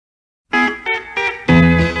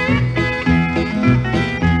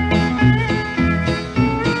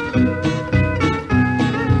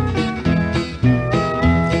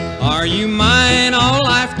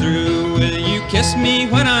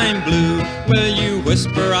Will you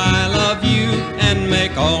whisper I love you and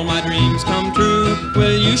make all my dreams come true?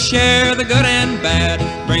 Will you share the good and bad,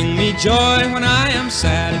 bring me joy when I am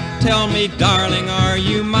sad? Tell me, darling, are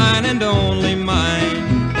you mine and only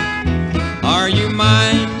mine? Are you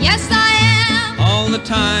mine? Yes, I am. All the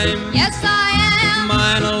time? Yes, I am.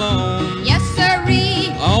 Mine alone? Yes,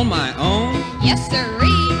 sirree. All my own? Yes,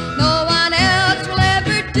 sirree. No one else will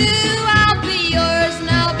ever do. I'll be yours and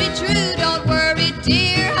I'll be true. Don't worry,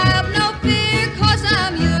 dear, have no fear, 'cause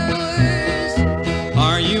I'm yours.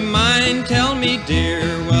 Are you mine? Tell me, dear,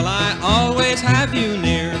 will I always have you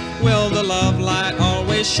near? Will the love light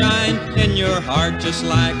always shine in your heart just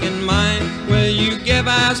like in mine? Will you give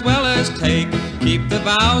as well as take? Keep the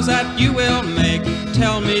vows that you will make.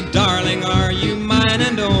 Tell me, darling, are you mine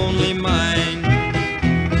and only mine?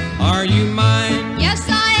 Are you mine? Yes,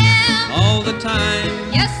 I am. All the time?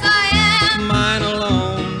 Yes, I am. Mine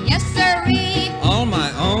alone? Yes, sirree. All my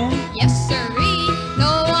own? Yes, sirree.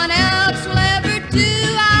 No one else will ever do.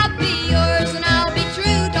 I'll be yours and I'll be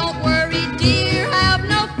true. Don't worry, dear, have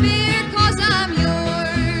no fear, 'cause I'm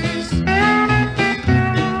yours.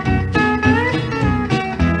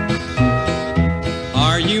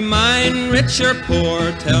 Are you mine, rich or poor?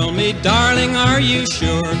 Tell me, darling, are you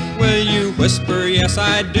sure? Will you whisper, yes,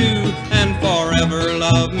 I do, and forever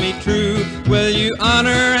love me true? Will you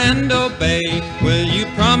honor and obey? Will you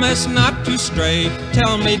promise not to stray?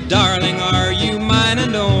 Tell me, darling, are you mine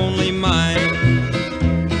and only mine?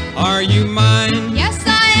 Are you mine? Yes,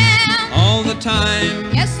 I am. All the time?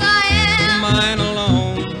 Yes, I am. Mine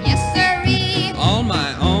alone? Yes, sirree. All my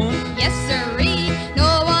own? Yes, sirree.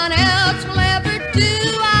 No one else will ever do.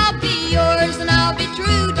 I'll be yours and I'll be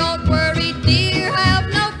true. Don't worry, dear, have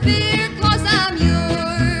no fear, 'cause I'm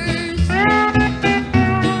yours.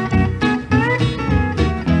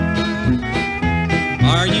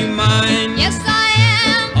 Are you mine? Yes, I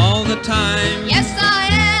am. All the time? Yes, I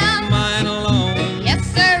am. Mine alone? Yes,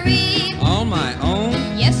 sirree. All my own?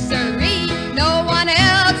 Yes, sirree. No one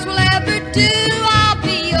else will ever do. I'll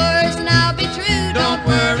be yours and I'll be true. Don't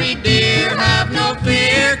worry, dear, have no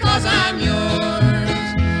fear, 'cause I'm yours.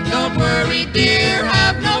 Don't worry, dear,